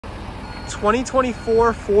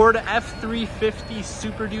2024 Ford F-350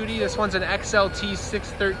 Super Duty. This one's an XLT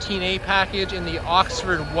 613A package in the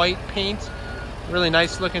Oxford white paint. Really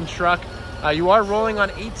nice looking truck. You are rolling on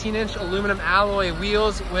 18-inch aluminum alloy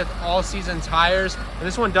wheels with all-season tires. And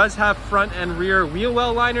this one does have front and rear wheel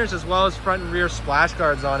well liners as well as front and rear splash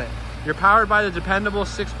guards on it. You're powered by the dependable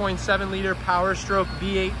 6.7-liter Power Stroke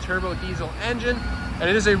V8 turbo diesel engine, and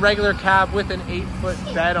it is a regular cab with an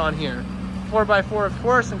 8-foot bed on here. 4x4 of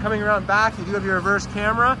course, and coming around back, you do have your reverse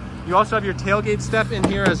camera. You also have your tailgate step in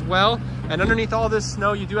here as well. And underneath all this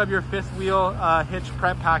snow, you do have your fifth wheel hitch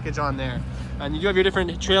prep package on there. And you do have your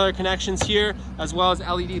different trailer connections here, as well as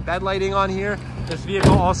LED bed lighting on here. This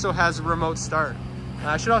vehicle also has a remote start.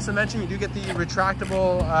 I should also mention you do get the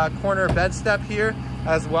retractable corner bed step here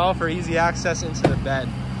as well for easy access into the bed.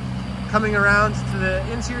 Coming around to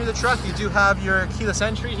the interior of the truck, you do have your keyless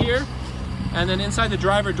entry here. And then inside the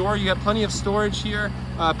driver door, you got plenty of storage here.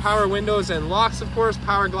 Power windows and locks, of course,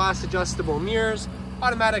 power glass adjustable mirrors,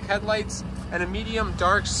 automatic headlights, and a medium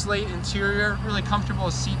dark slate interior. Really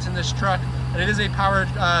comfortable seats in this truck. And it is a powered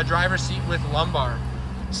driver's seat with lumbar.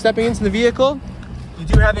 Stepping into the vehicle, you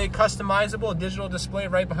do have a customizable digital display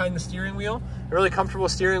right behind the steering wheel. A really comfortable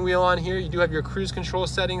steering wheel on here. You do have your cruise control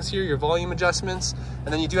settings here, your volume adjustments,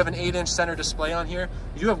 and then you do have an 8-inch center display on here.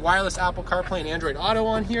 You do have wireless Apple CarPlay and Android Auto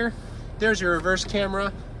on here. There's your reverse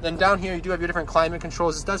camera. Then down here, you do have your different climate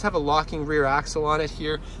controls. This does have a locking rear axle on it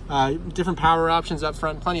here. Different power options up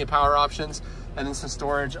front, plenty of power options, and then some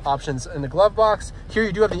storage options in the glove box. Here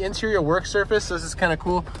you do have the interior work surface, so this is kind of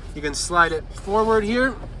cool. You can slide it forward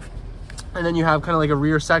here, and then you have kind of like a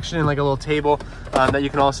rear section and like a little table that you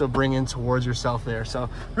can also bring in towards yourself there.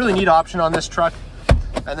 So really neat option on this truck.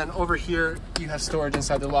 And then over here, you have storage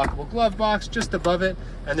inside the lockable glove box just above it.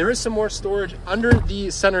 And there is some more storage under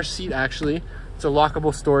the center seat, actually. It's a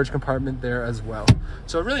lockable storage compartment there as well.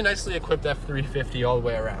 So a really nicely equipped F-350 all the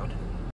way around.